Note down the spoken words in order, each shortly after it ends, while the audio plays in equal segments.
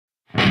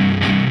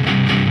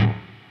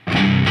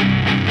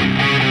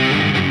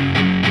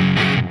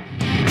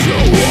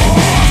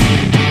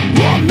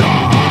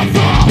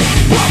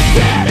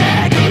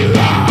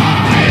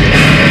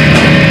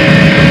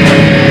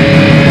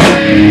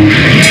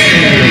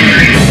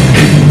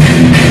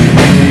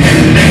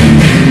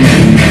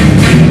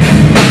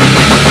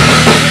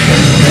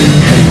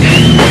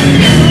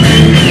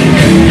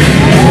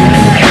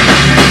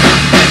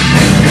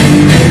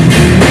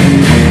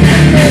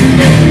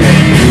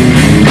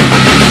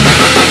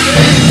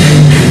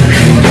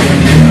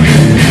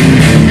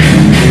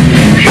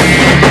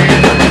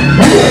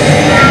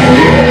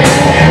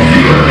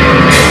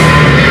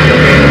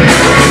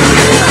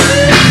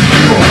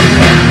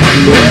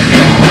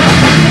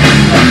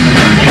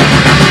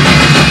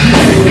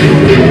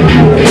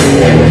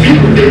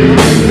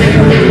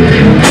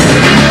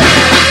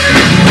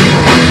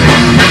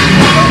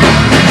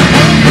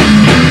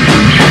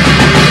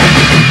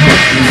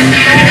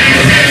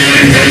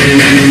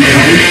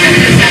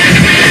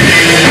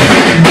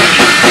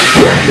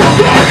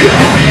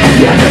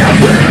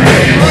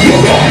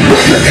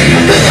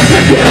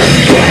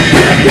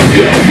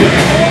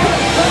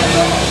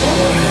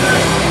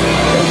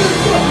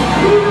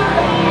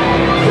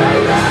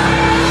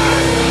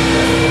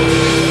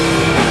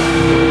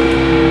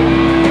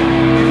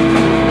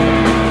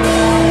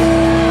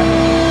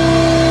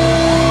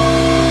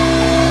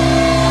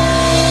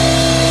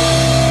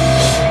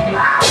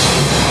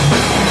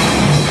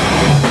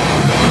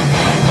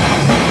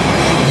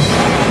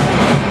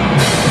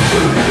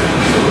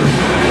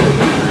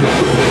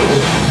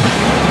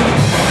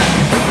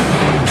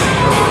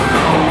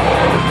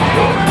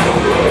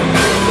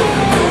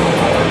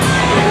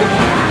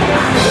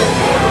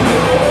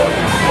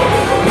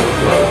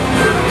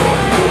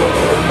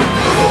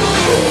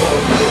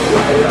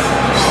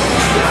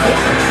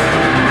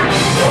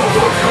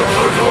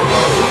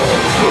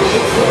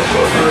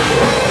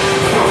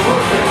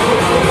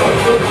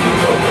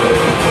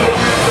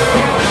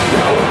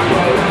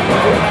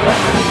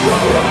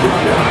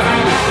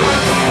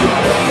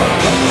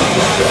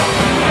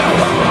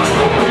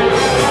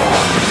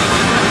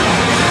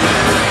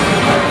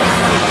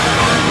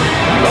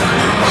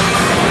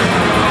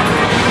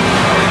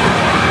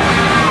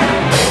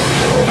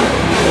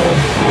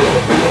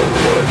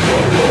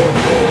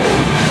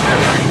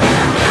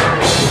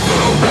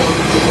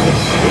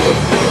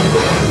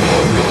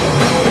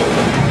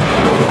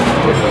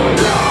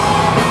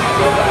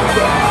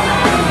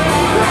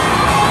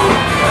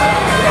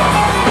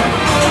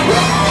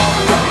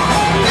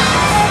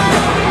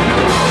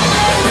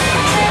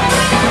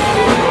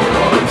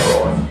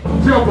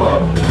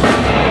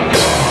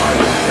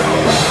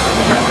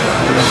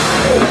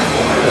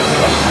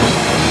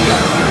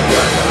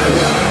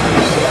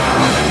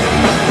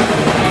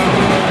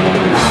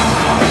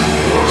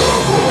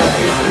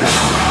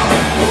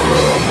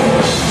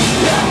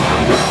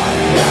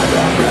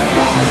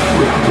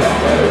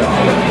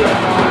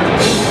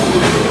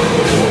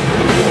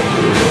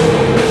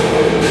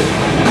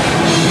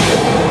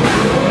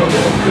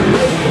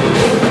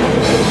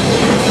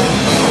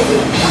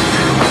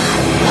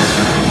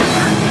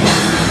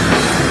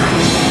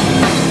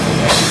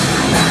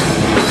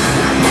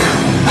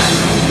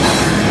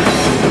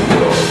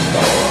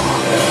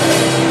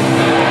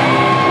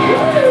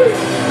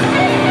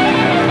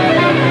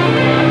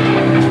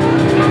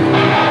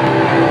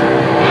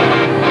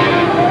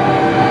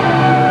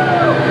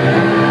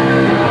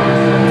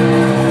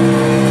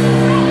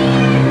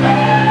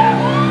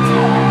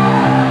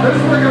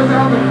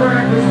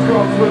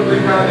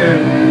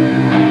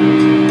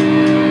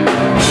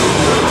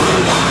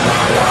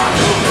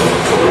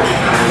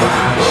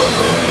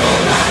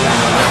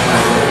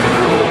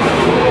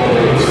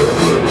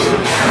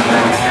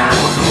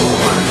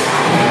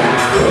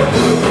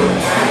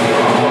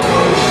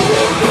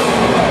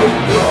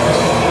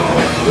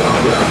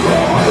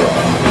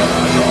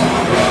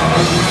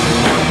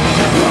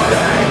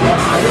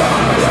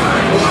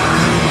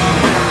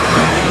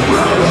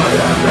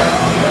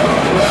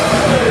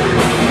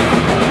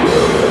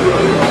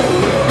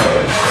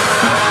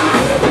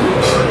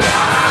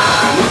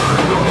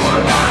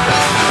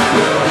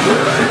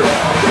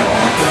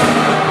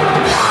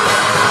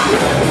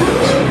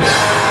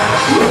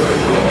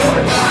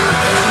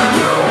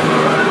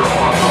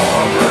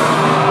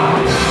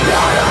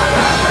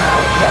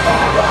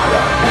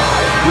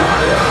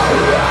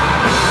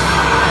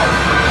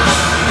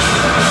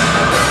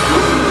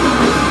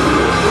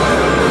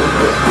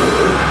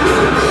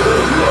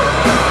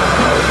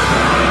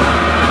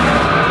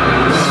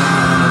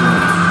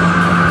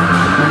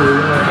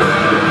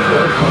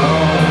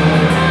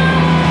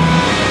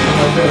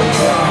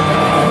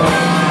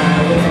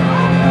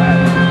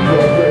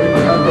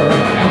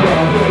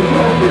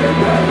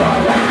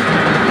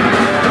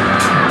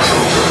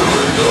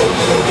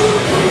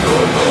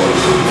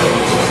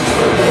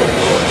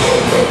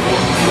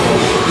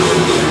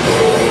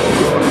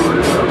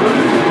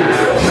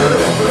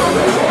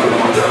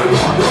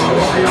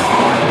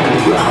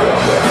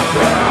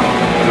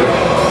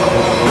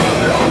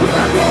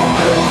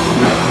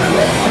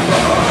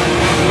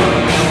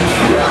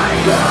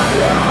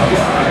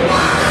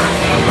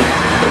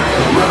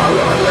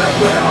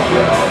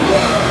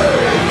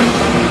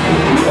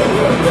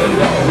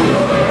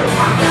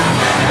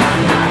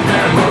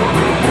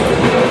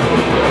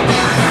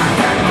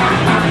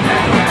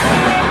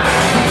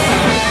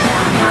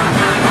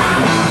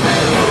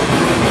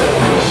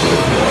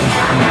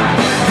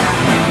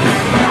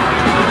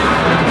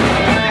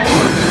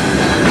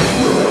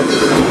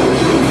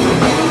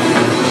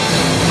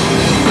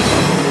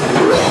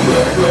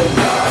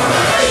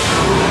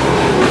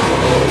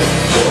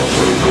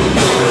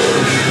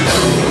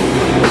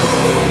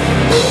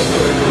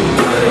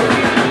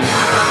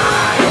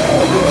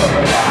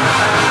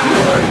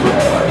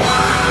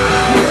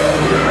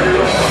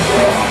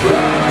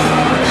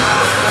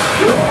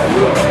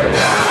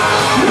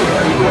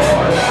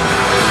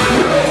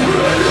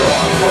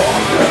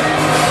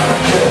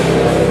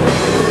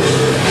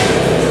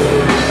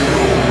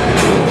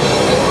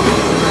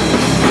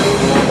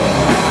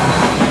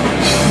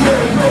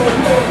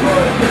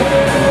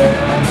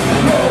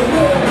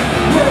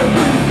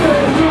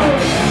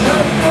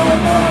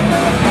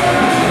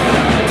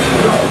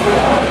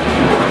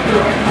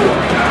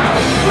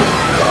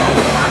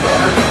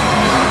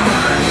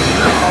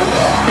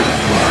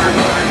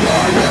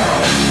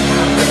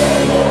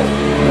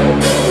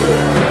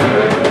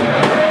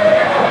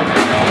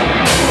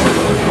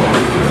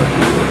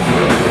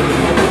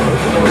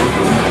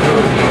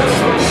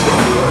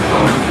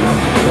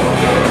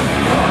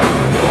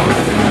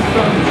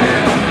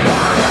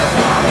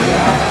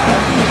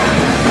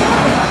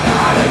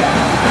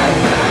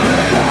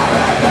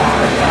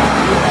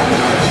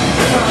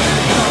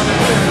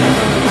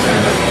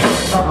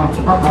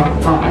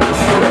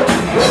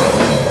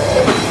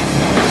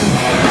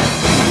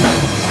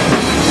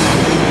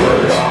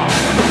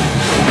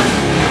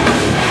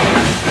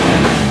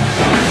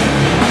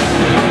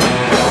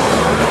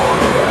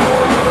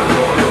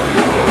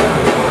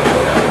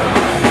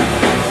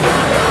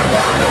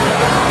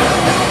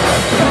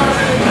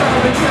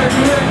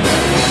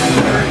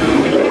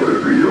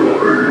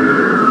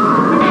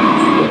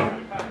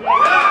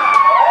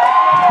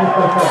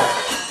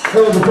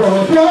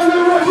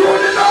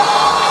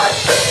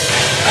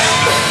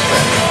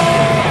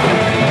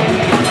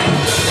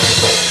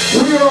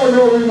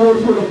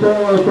Remorse For the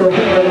Fallen from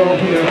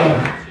Allentown,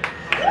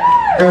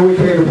 and we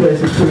came to play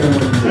some tunes.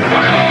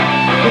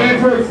 And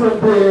drink some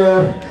beer,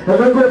 and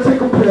then go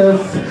take a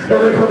piss, and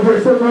then come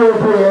drink some more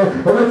beer,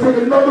 and then take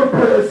another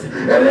piss,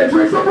 and then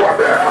drink some more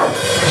beer.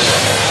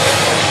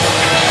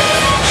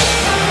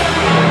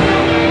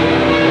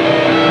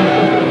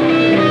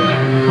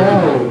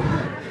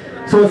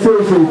 Oh. So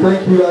seriously,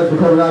 thank you guys for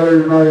coming out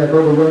here tonight. I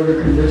know the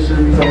weather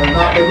conditions are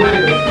not the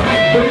greatest,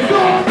 but you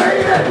still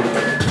made it!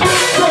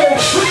 So,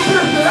 pretty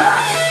cheers to that!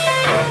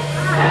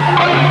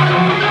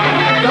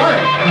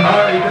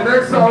 Alright, the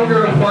next song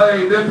we're gonna play,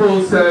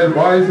 Nipples said,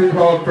 why is it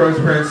called Fresh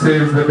Prince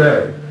Saves the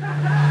Day?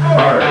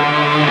 Alright,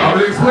 I'm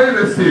gonna explain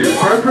this to you.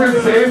 Fresh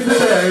Prince Saves the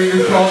Day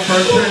is called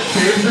Fresh Prince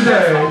Saves the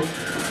Day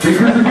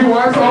because if you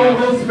watch all of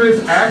Will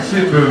Smith's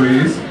action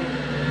movies,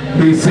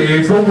 he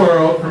saves the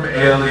world from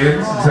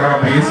aliens,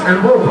 zombies,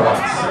 and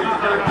robots.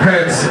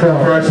 Hence,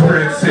 Fresh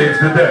Prince Saves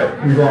the Day.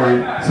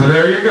 So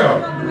there you go.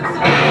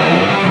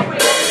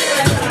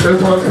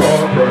 This one's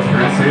called Fresh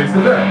Prince Saves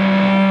the Day.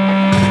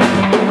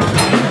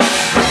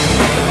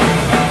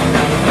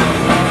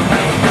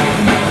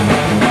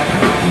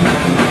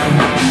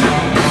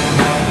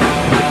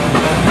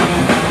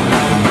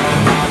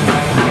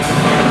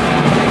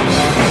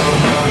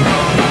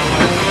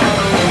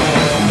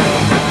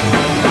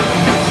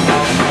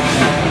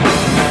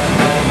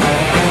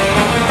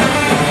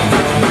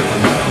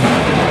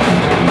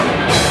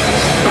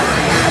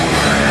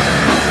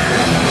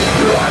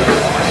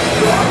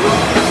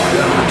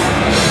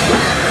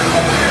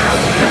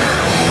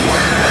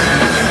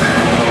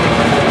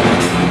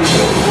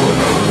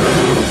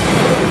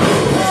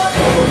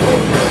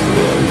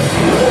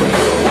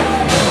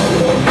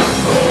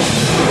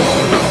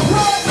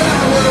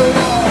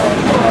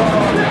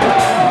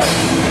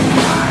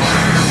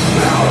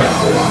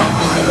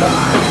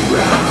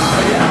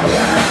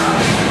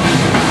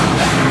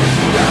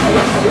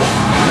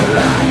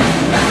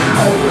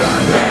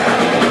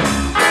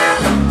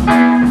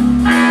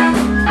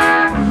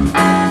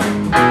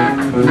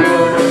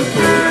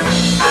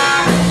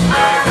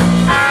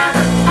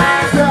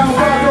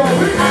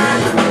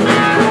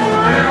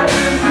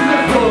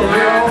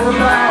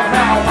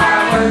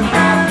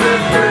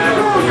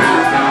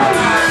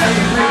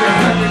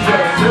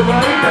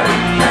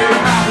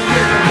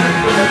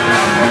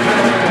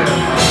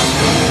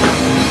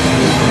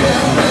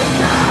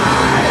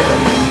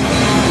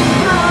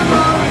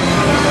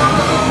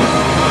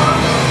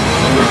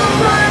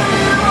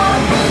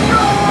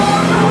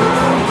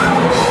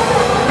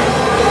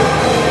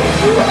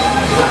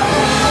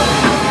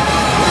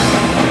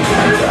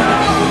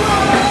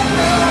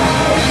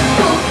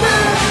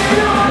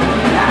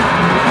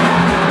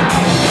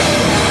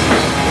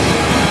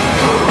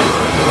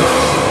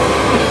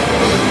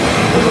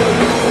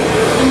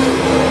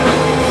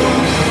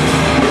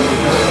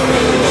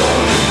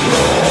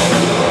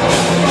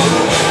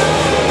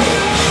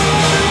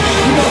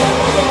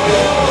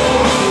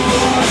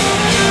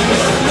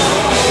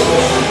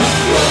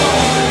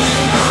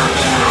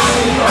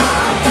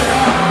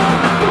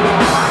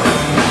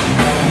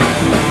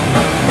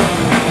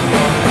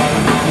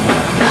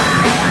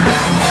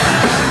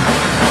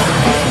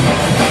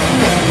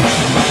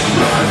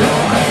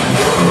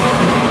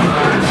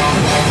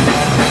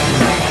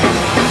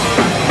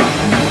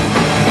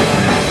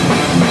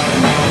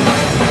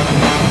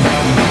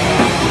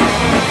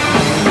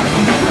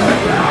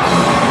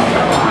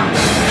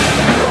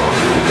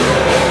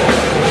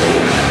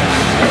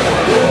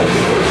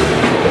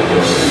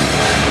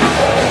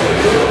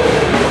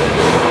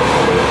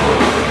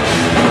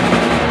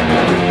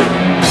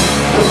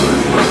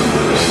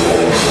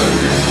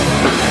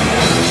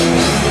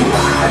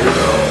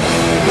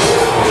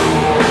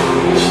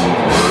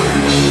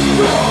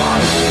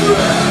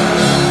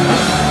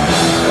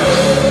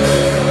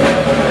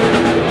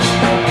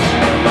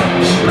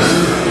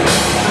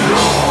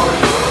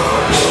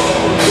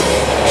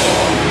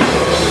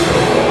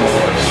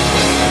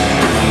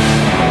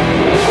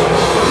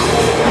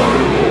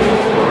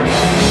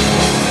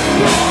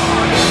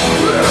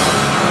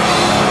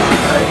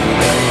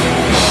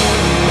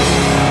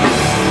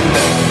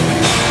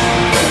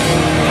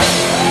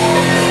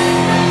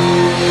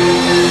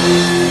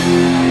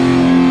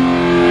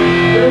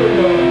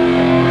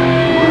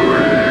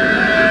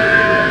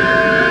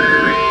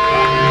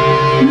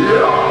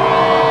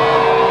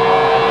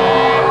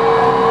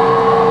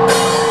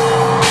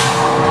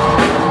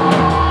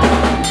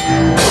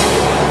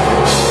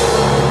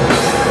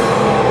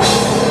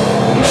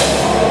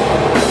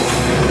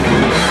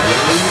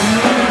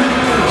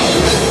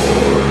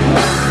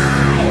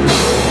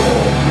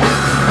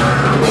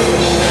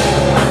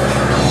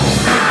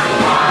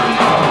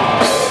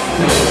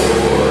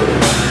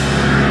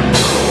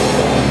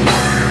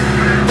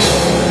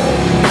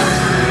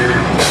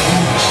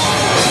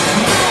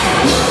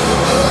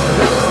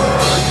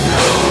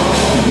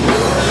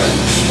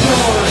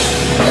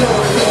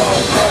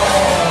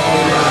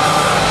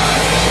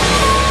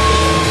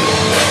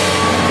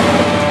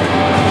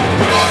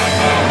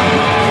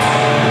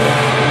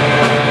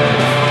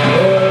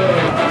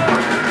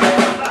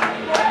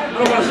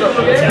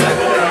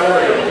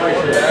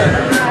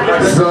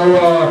 So,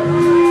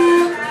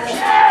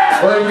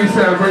 like we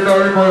said, we're no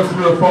Remorse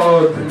For the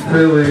Fallen in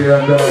Philly,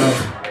 and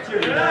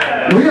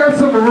we have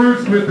some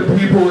roots with the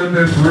people in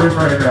this room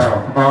right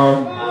now.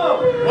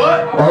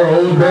 Our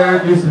old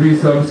band used to be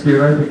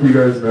Subskin, I think you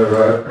guys know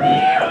that.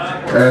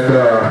 And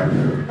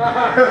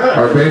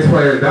our bass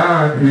player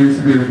Don, who used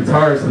to be the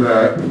guitarist of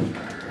that,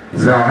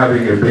 is now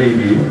having a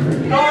baby.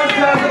 And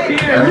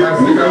has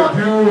to go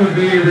do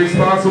the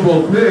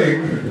responsible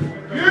thing,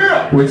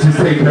 which is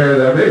take care of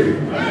that baby.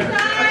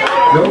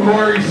 No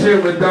more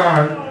shit with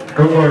Don.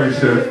 No more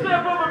shit.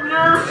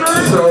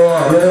 So,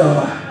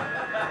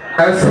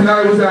 as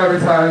tonight was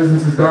advertised,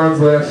 this is Don's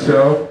last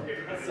show.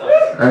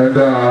 And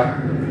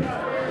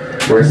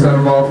we're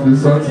sending him off to the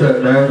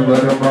sunset, man, and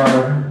let him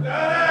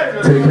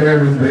take care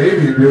of his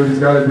baby and do what he's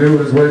got to do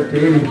with his wife,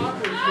 Katie.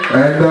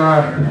 And,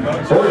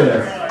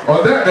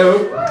 on that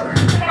note,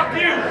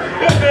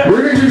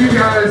 we're going to give you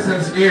guys,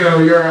 since, you know,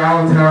 you're an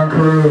Allentown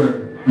crew,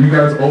 and you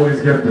guys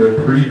always get the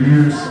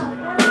previews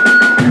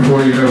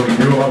before, you know, we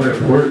do all the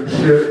important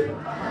shit,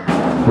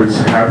 which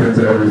happens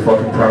every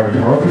fucking time we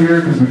come up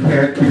here, because we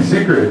can't keep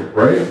secret,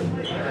 right?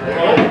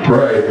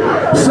 Right.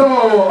 So,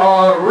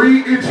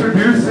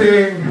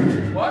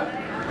 reintroducing,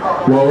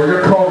 well, we're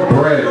going to call him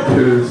Bread,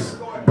 because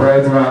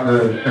Brad's not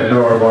in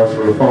no Remorse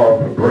For the Fallen,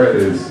 but Bread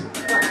is.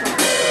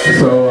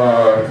 So,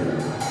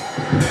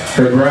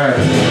 hey Brad,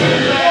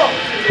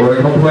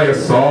 we're going to play a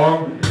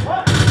song.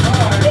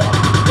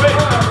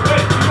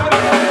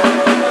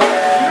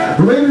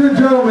 Ladies and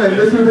gentlemen,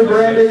 this is the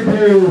grand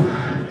debut.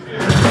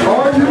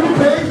 Our new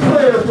bass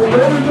player for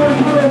Remorse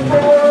For the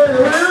Fallen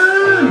is...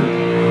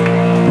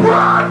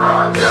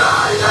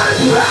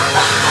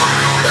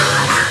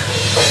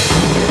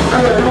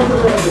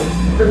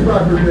 It's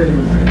not for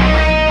things.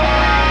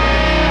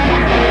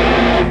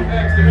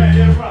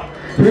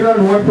 He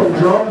done went from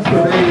drums to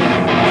bass.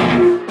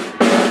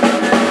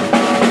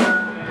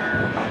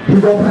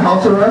 He's on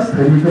house arrest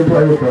and he can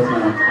play with us now.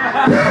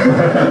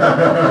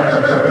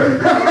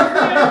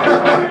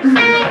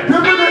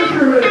 Different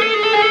instrument.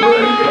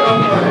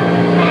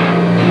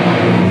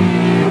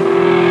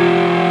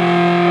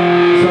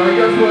 So I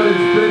guess what is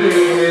fitting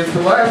is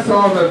the last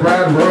song that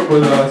Brad wrote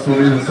with us will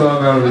be the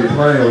song that will be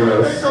playing with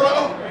us.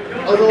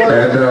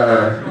 And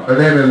the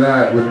name of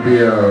that would be,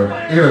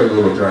 you know,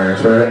 Little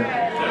Giants, right?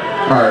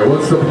 Alright,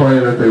 what's the play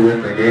that they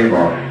win the game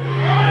on?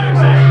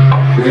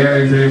 The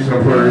annexation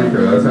of Puerto Rico,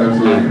 that's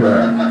absolutely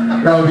correct.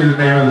 That would be the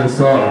name of this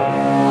song.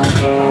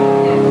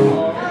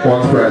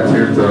 Once Brad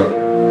tears up.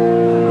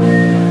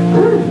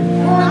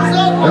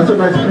 That's a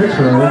nice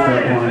picture, I like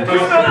that one.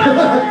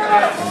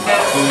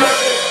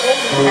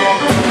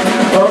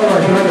 Oh my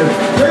goodness.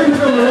 Ladies and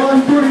gentlemen, while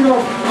I'm putting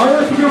up, I'd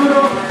like to give it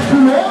up to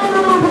all the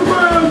little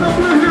players that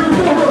been here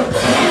for us.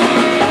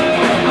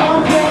 I'm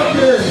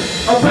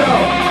talking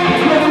about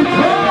the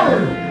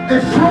return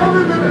is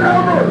stronger than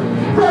ever.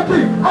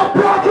 Fucking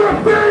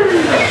Apocryfiend!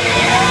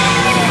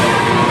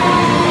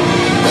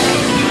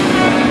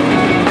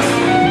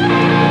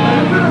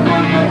 Now,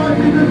 I hope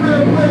you do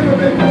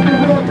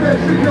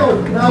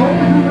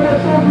more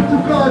shows with you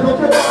guys. I'll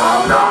talk about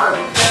Omnis!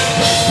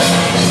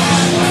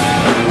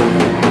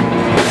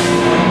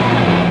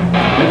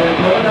 And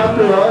coming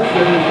after us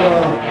is,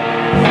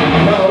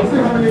 let's see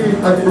how many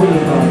I can do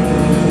this time.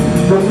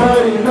 The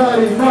mighty,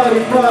 mighty, mighty,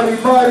 mighty,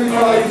 mighty,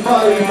 mighty,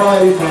 mighty,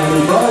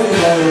 mighty,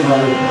 mighty,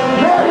 mighty,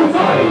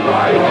 mighty,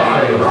 mighty,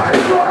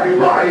 mighty,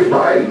 mighty,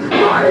 mighty,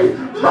 mighty,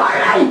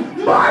 mighty,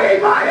 mighty,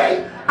 mighty,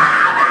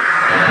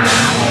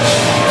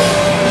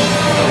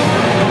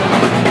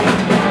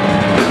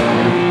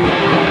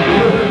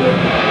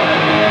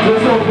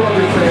 Just don't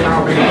fucking say how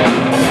many.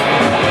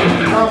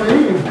 How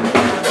many?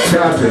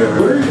 Gotcha.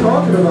 What are you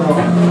talking about?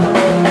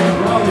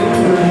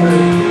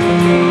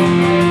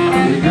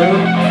 You good?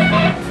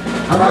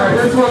 Alright,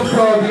 this one's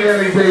called The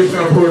Annexation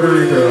of Puerto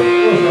Rico.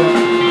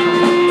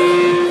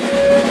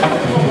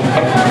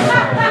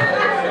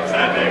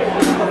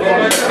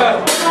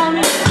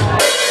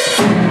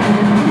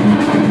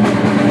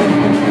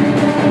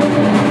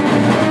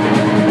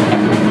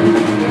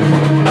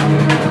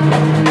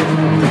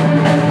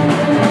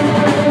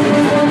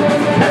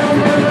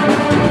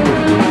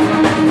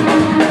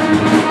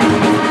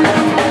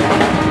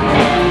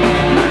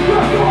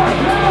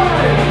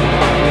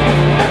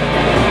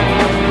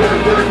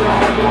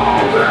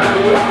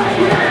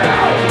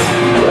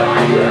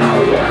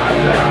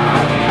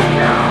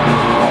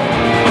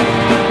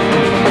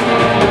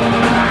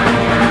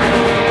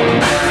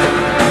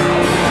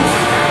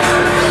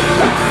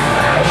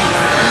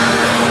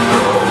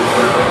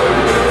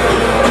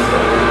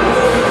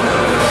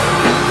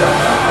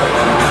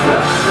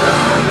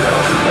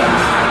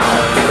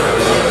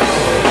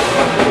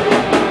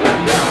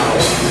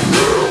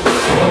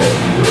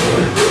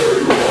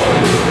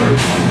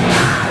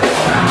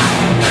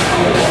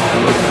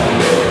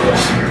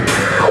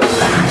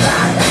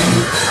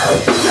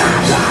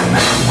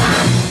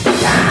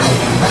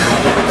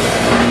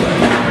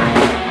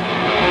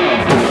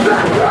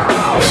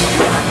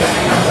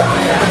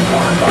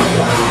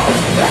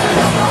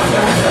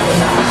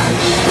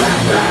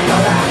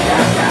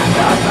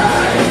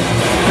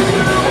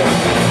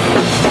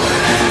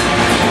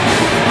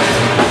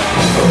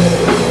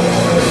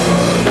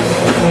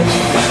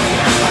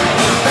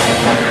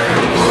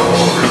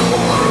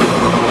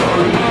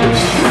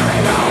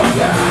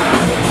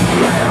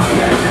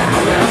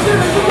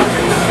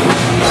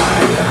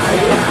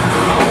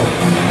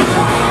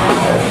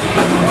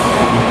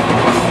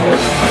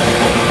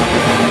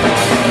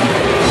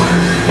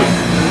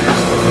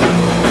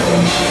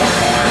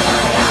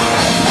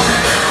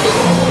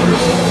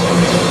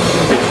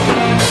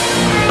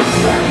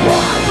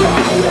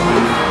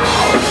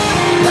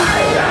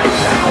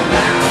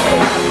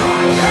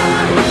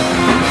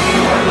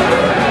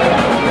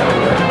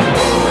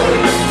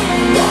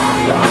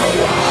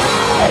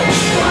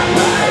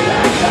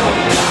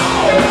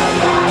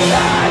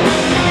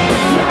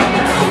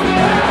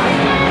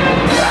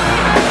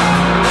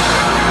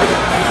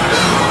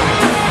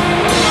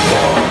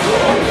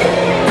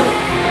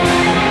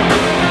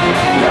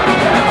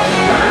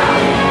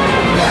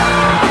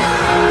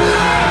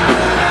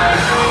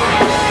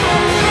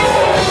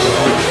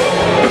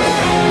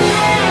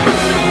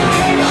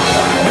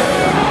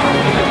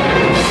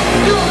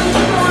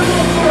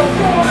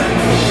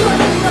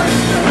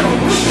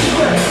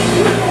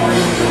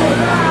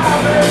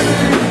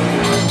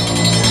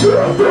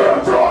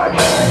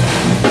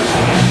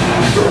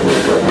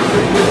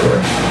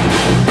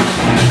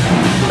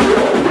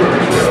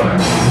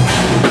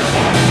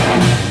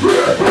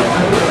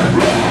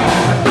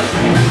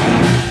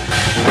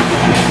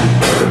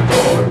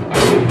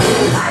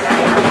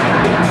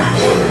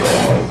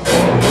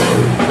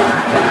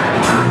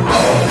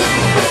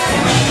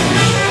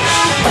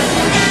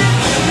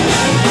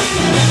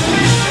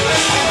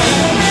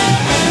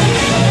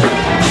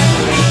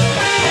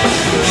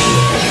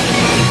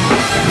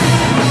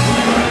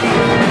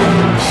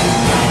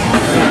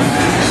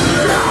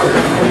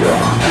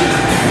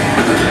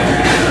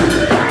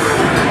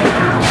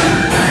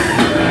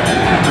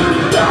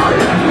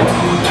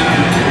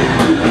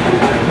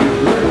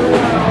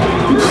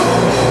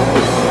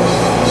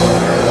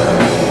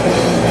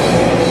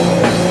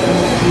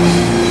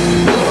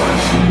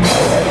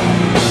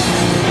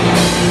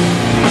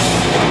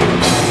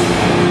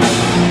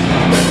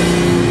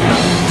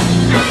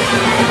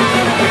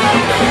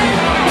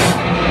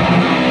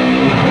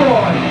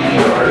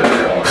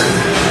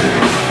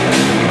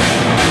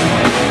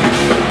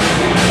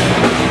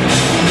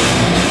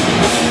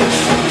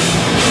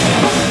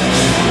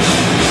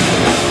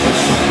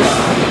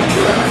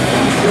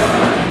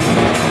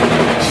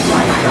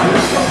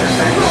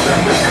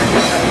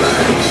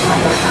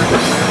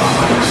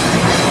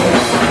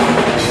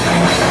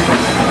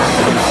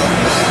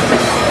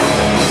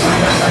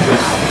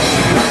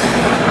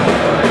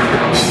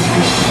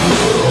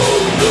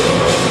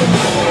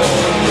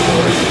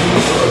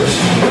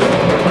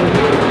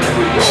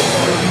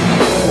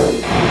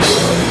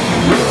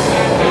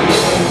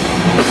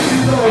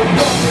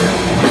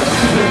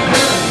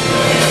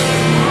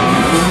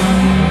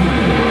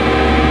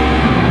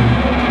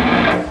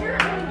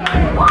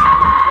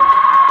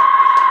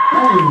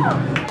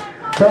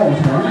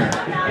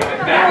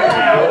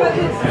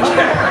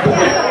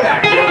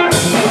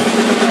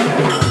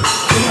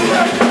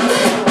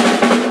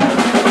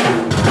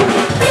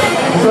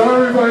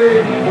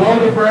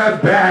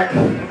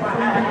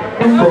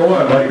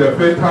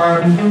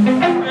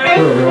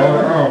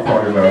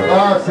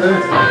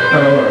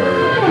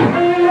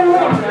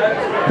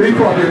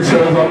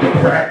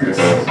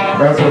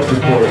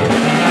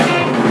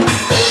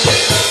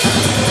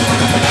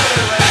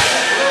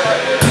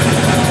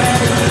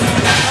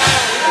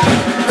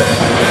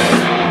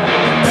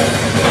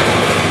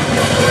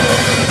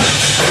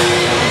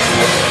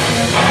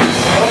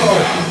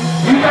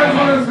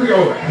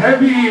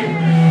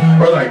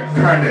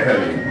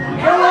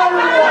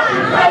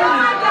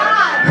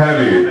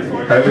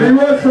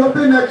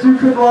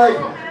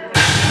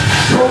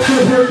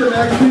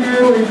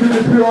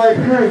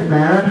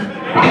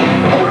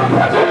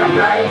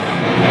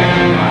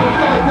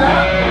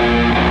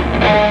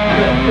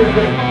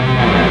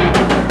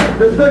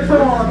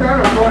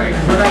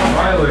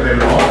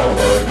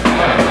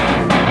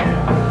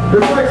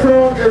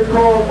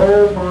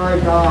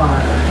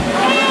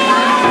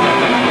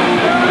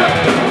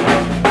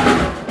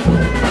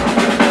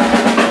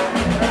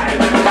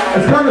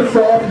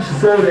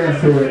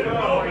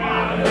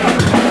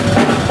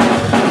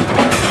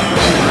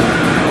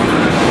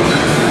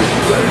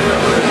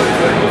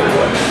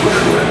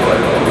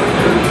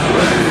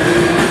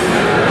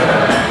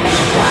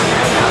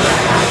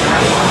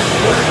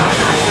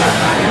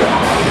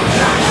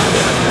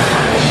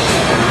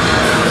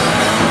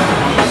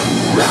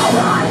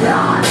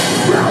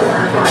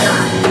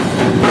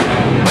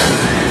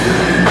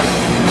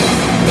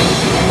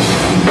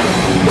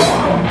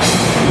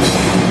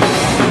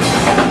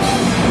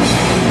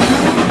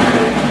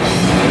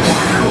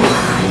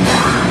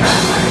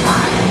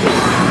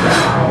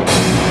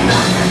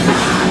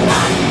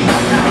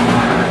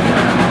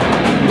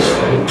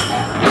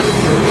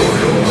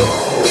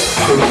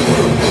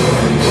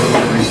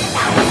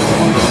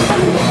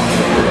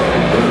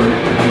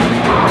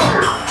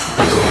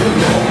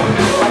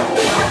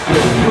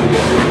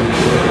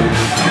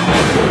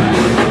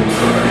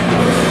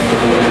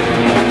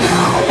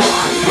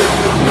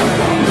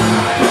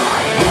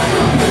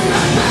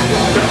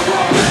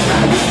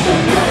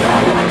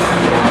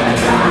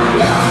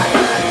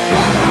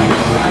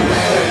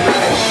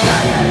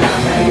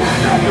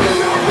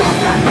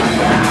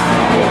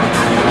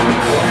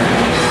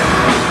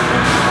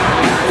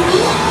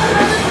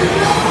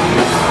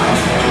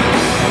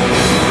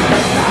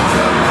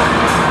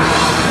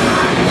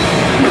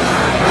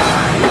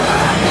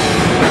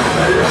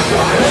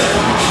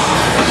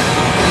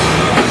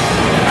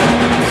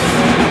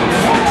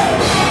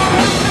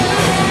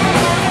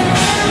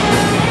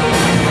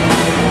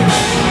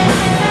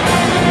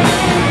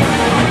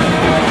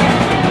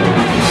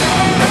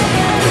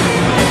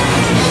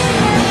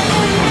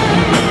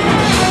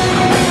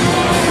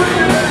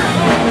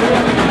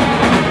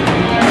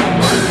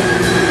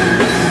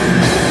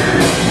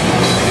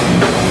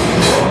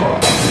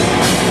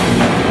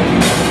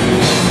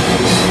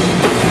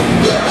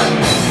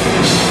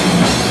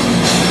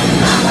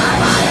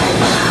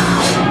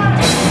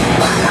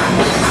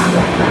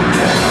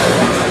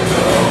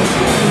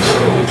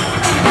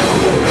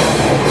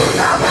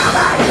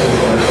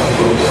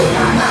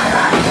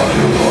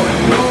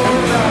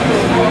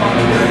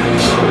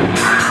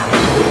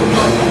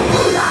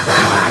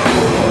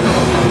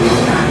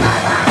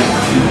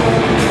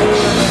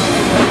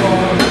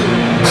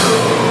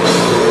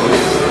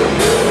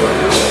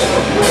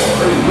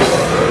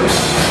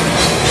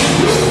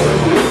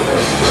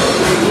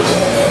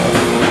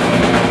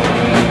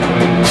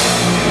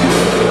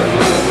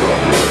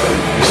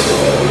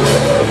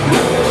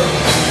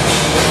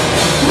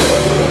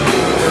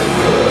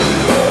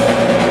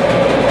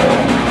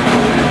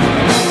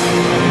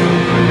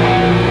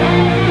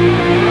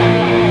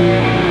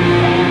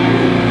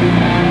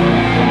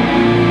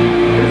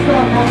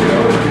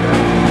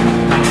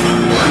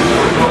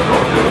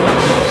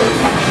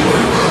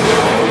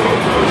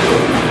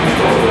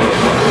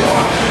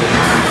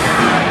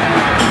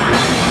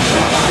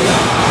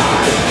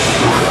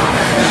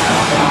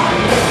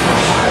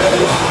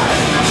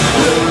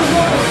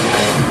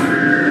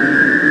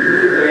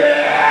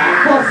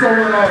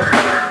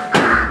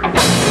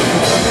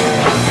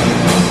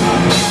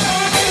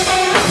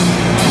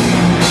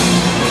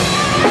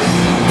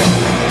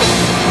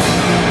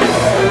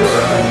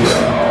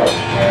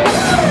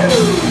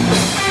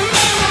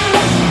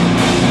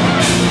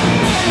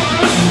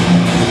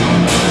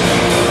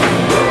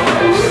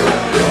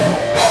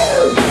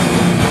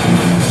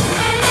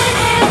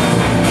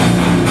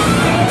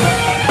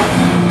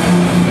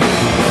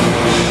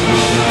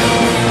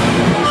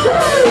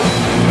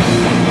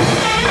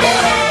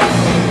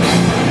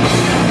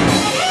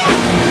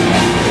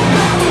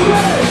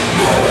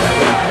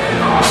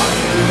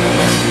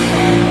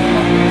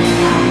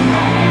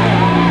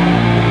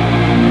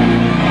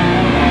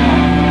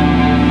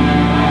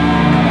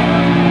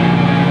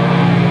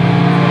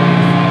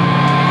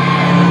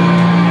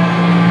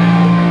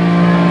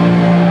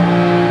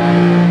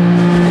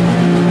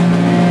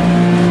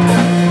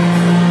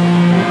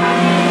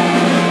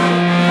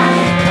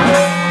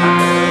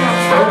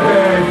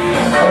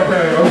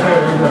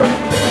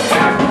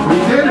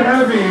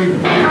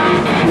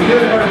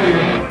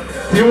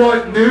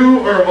 want new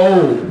or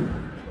old?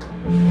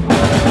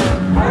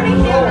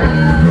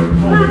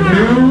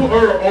 New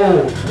or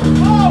old?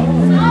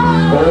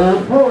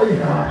 Old? Oh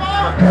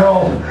yeah.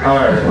 Hell.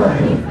 Alright.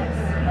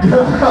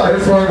 I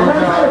just want to go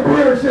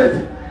down. Shit.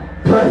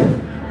 Play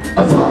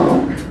a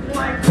song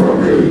for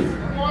me.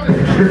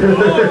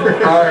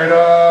 Alright,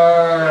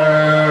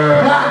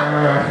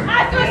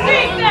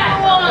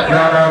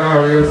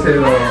 no, we're gonna say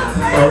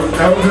that.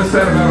 That was a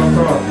sentimental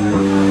song.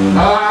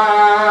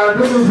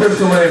 This one's good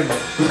to lame.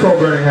 It's called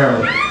Burning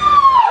House.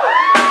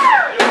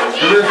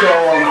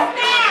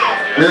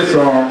 This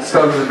song,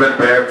 Stubbs has been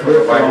banned from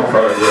the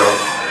microphone, yo.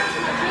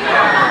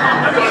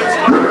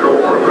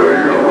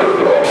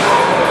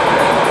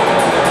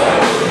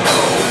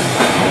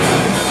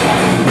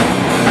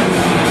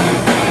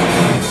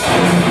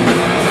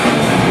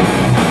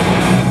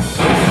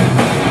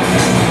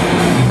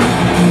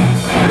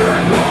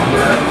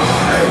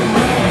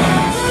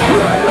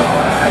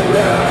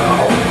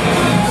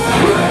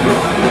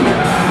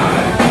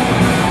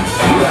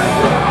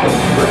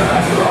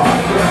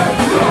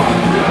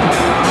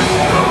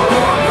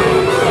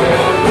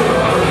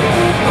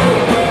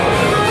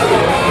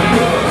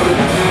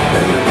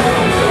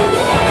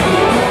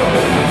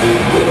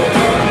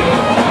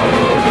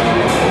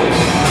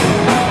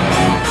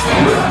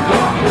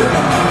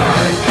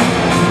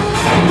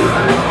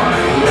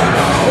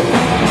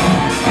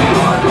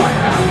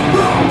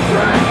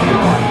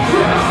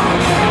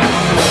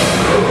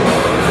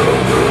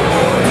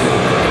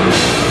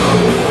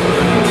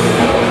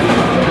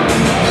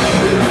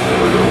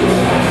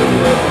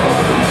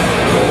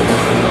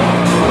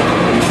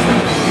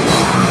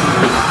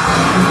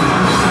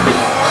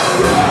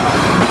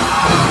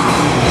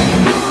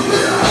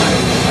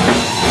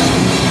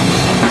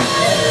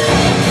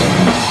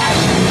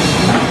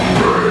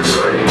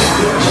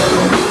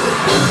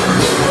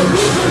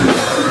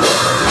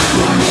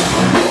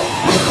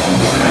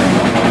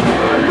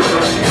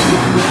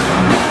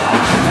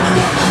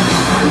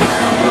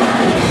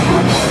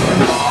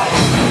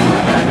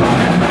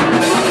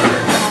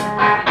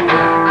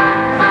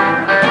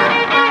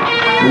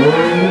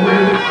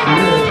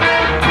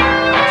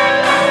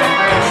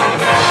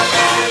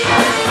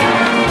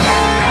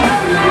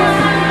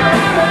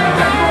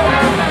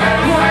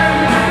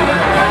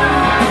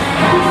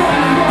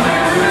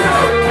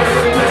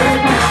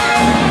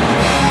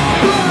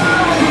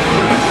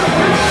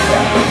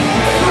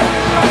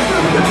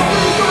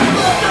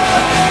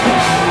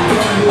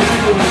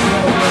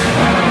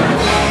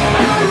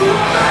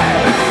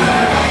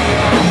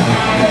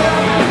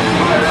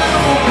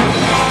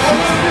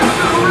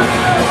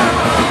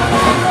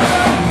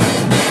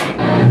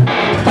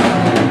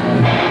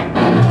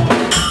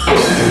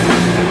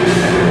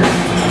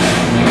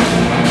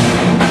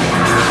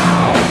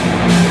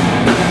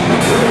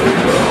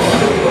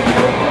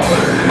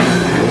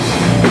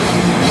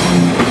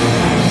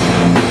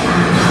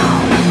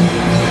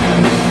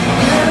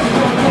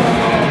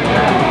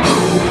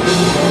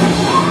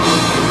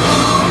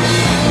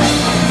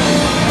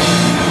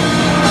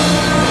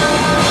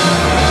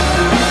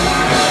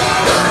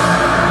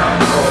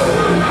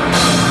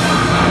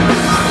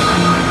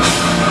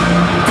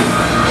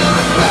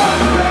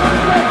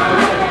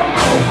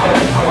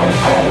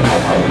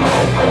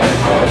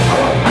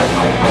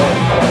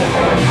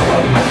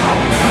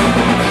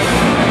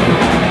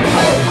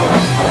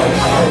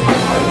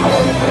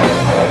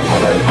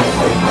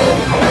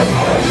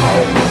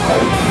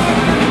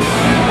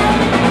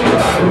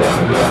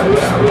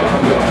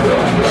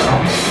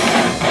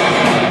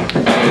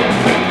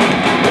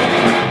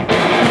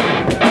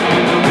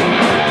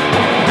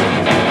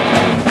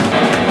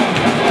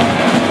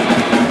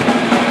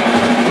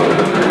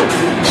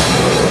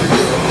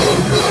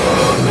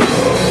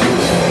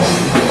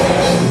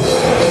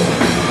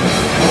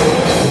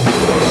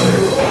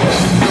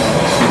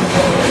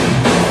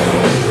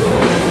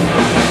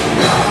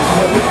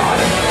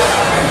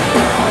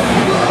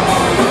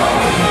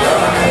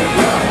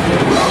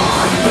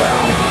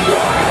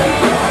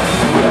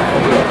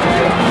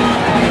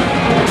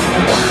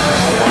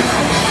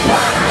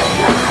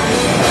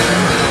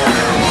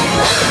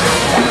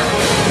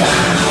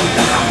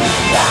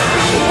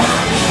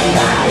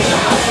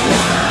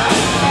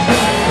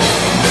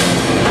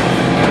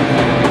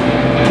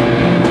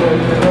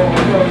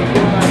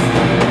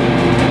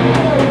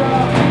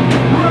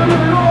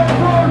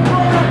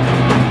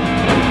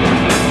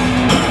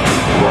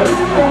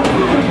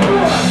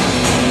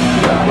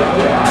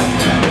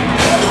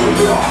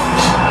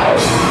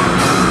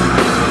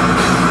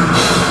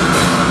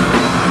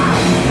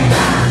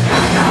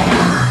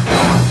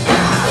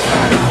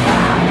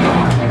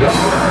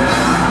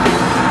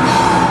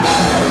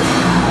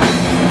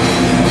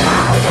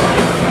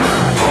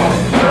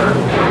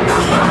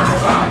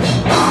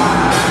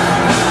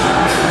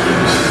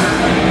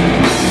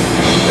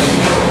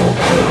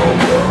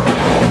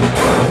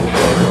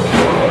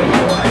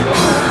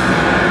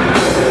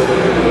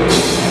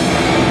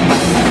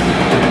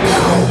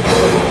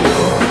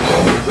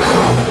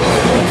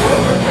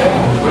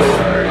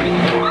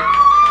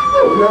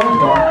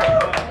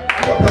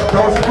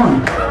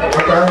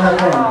 Okay, I have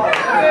one.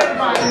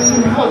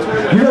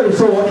 You guys are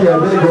so lucky I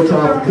didn't go try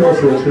out the kill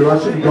switch because I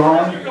should be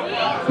gone.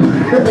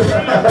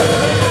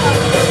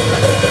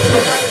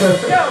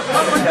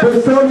 But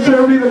some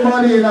showed me the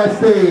money and I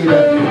stayed.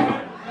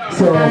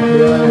 So, yeah.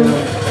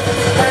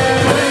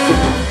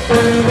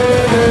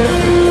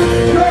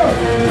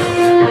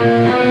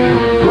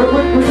 What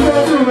you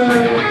gonna do,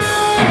 man?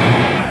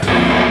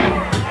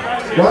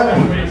 What?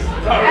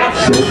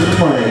 Show me the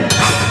money.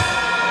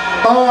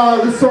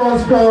 This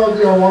song's called,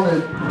 you know,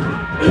 Wanted.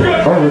 Oh,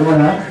 what do I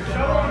have?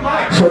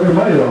 Show me the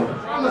money, though.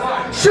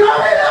 Show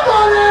me the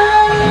money!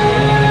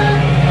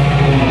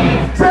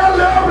 Tell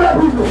them black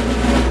people!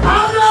 I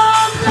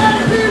love black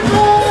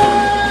people!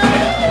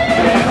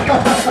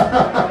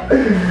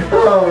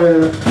 Oh,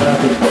 man.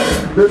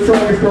 This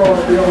song is called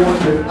The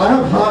Unwanted. I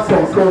have hot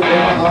sauce going in my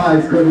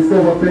eyes because it's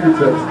still my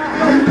fingertips.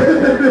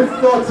 This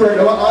sucks right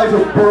now. My eyes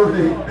are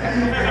burning.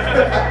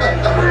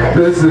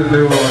 This is a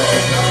new one.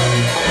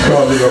 It's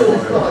called The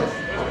Unwanted.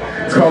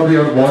 It's called The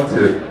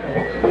Unwanted.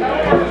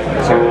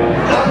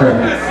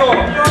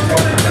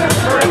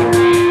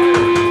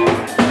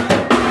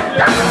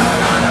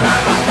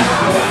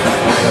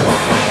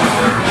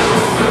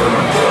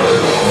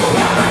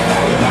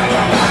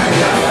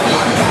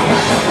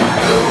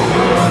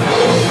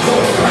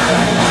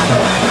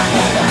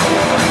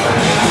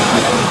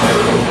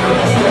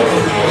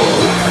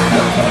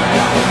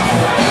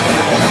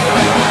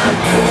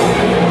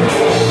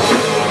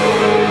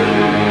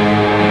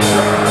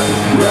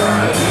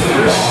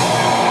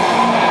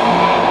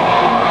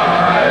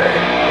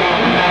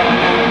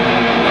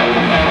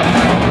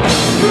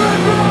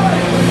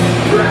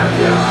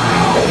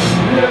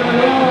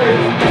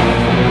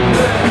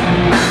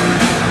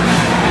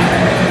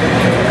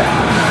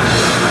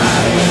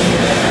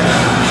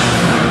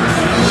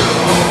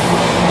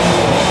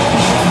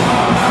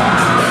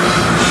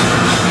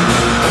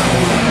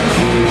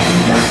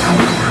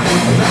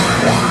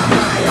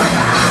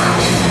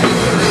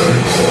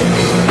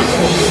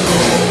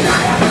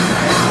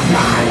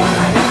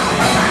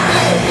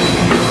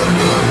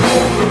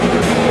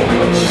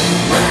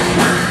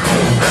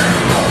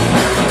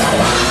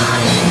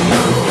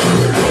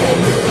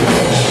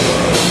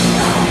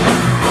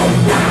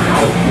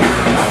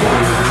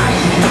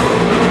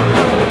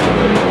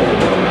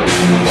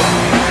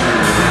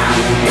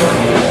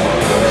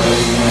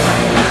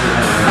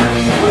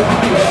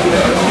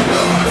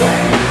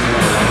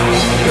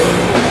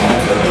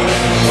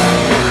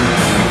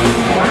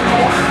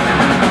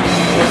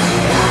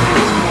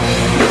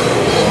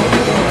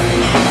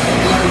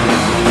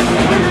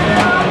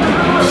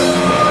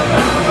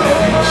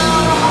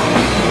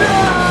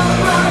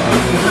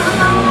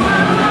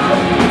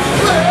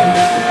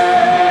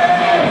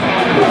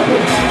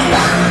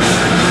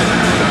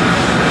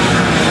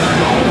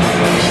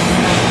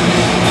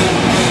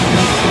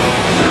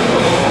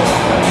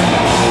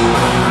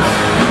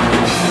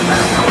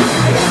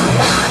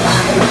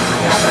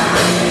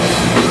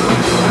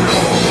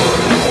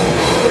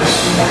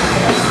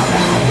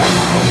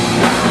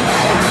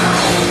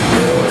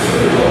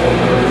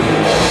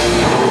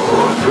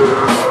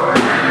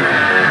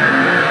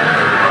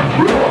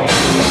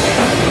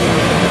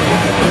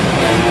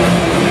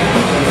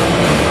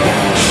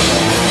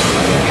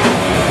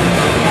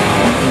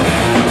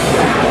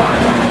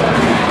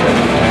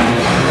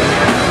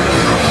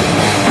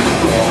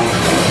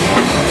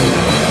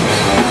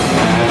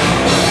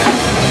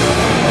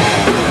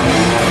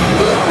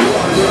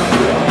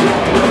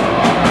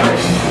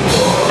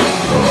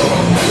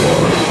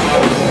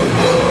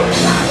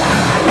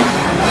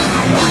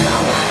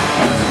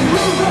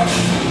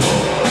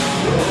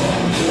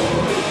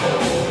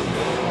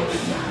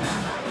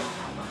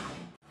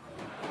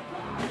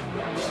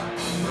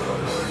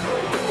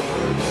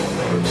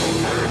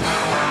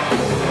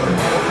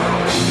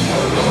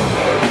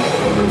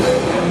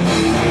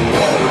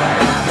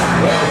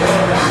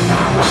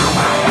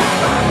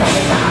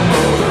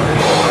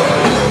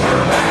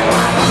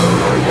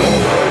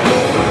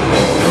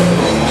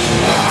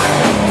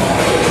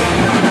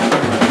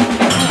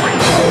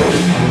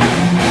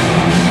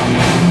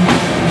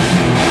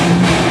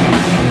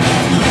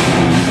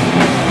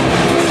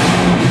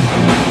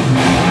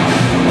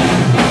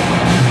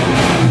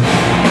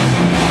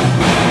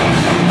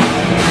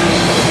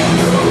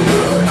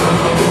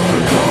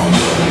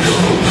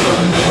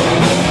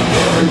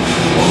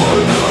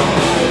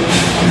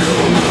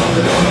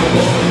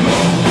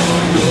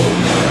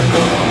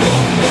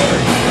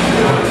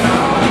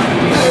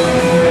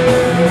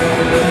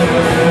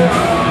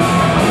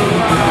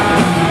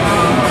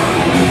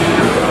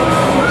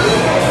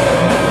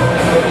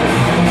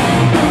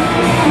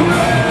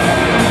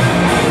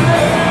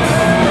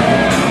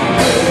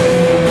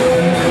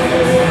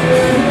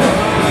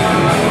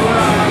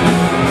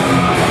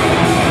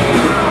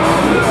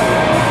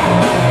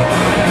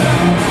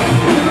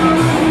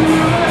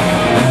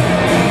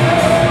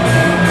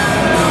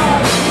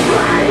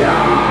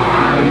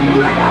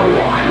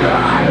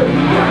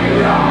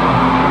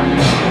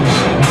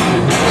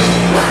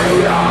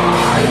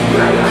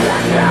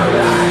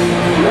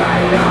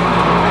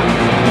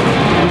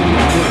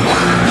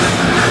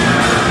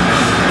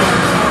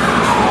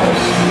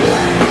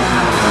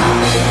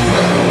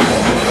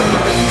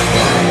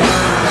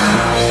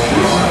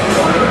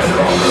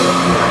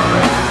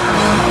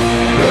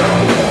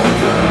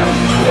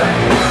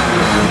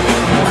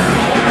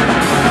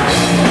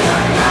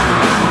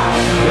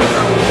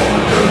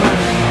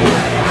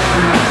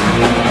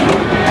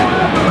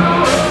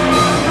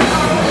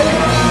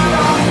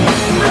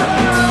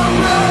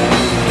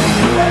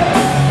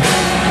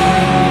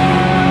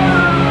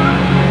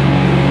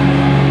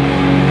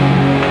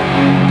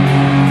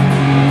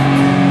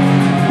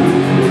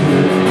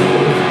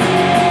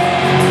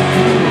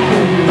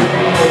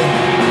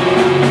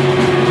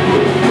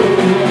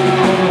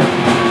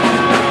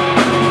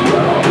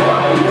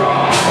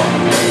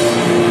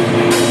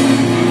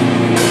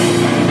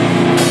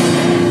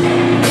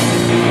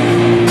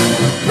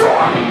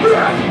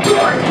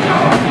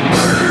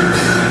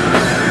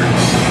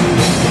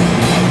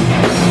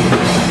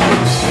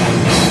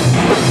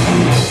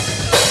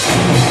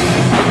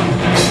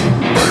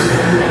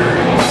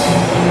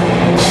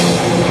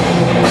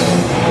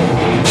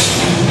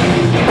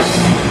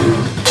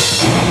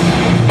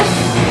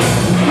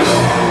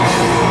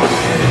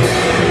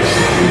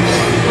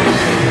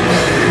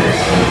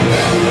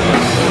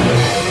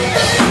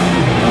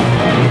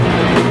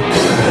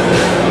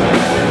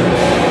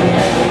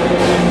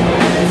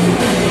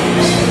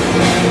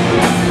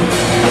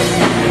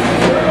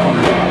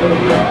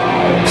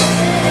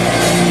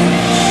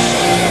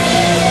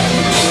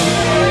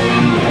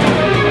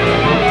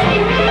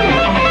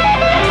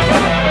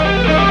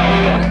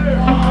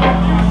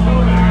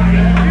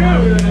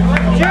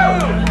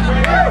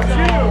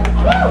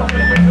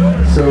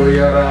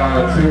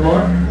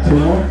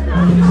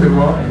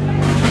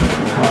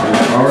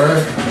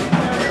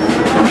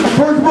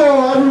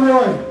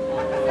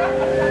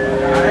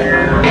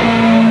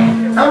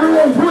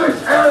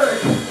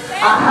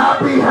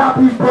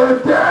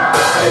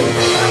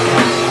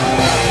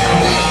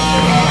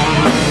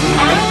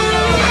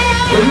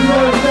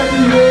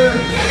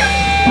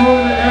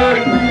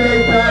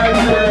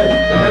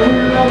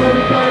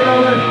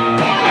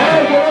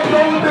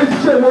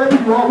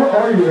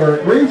 you,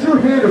 Eric. Raise your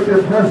hand if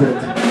you're present.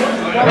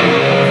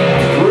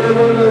 We're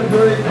going to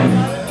drink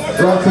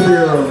lots of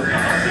beer.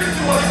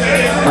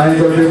 I ain't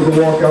going to be able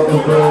to walk out the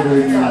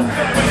building.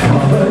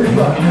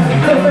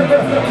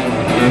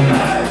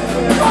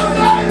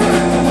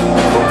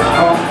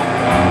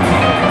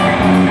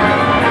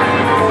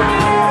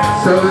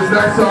 So this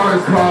next song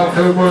is called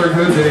No More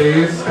Good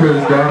Days,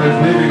 because Don is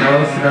leaving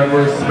us and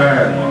we're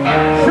smashed.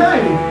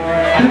 Say,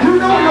 did you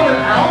know we have an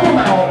album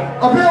out,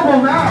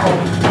 available now?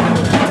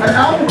 An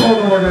album called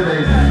No More Good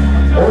Days.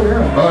 Oh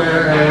yeah. Oh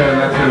yeah,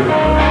 that's it.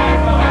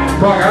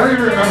 Fuck, I don't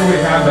even remember we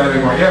had that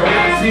anymore. Yeah, we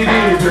have a CD.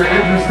 If you're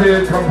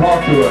interested, come talk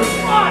to us.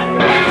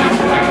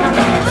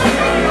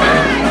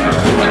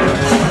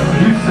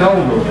 You sell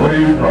them. What are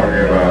you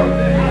talking about?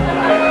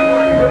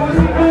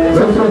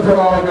 This one's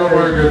called No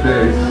More Good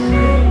Days.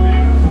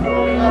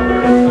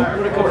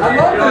 I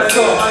love this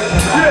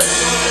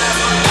song.